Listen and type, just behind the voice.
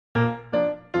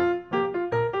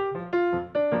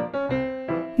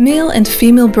Male and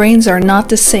female brains are not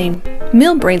the same.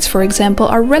 Male brains, for example,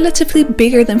 are relatively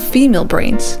bigger than female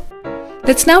brains.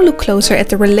 Let's now look closer at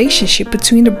the relationship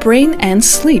between the brain and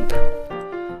sleep.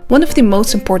 One of the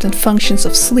most important functions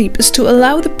of sleep is to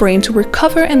allow the brain to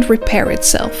recover and repair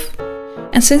itself.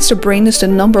 And since the brain is the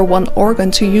 #1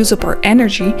 organ to use up our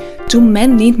energy, do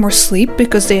men need more sleep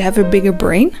because they have a bigger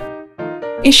brain?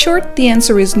 In short, the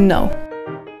answer is no.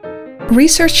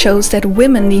 Research shows that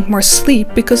women need more sleep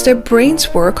because their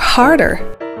brains work harder.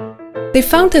 They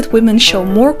found that women show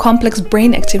more complex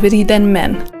brain activity than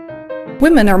men.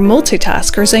 Women are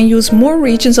multitaskers and use more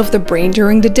regions of the brain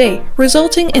during the day,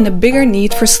 resulting in a bigger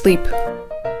need for sleep.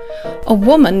 A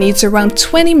woman needs around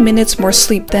 20 minutes more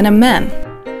sleep than a man.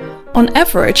 On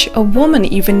average, a woman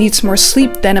even needs more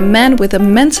sleep than a man with a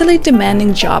mentally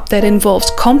demanding job that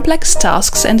involves complex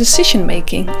tasks and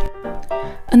decision-making.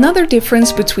 Another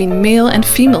difference between male and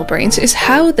female brains is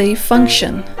how they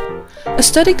function. A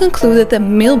study concluded that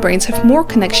male brains have more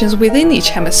connections within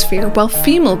each hemisphere, while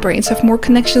female brains have more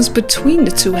connections between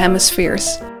the two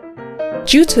hemispheres.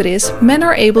 Due to this, men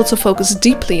are able to focus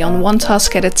deeply on one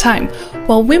task at a time,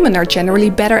 while women are generally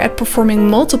better at performing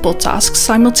multiple tasks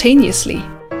simultaneously.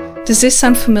 Does this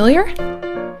sound familiar?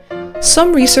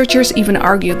 Some researchers even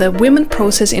argue that women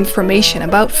process information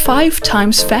about 5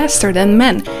 times faster than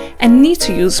men and need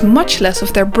to use much less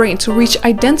of their brain to reach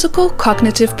identical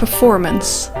cognitive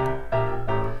performance.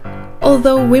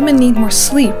 Although women need more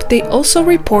sleep, they also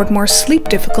report more sleep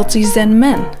difficulties than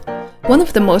men. One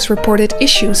of the most reported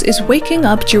issues is waking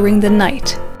up during the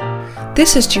night.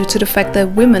 This is due to the fact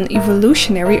that women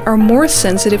evolutionarily are more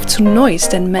sensitive to noise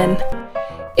than men.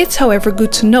 It's however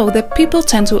good to know that people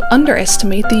tend to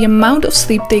underestimate the amount of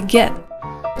sleep they get.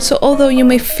 So although you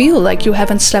may feel like you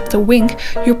haven't slept a wink,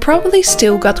 you probably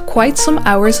still got quite some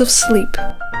hours of sleep.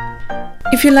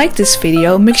 If you like this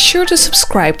video, make sure to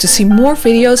subscribe to see more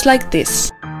videos like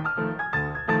this.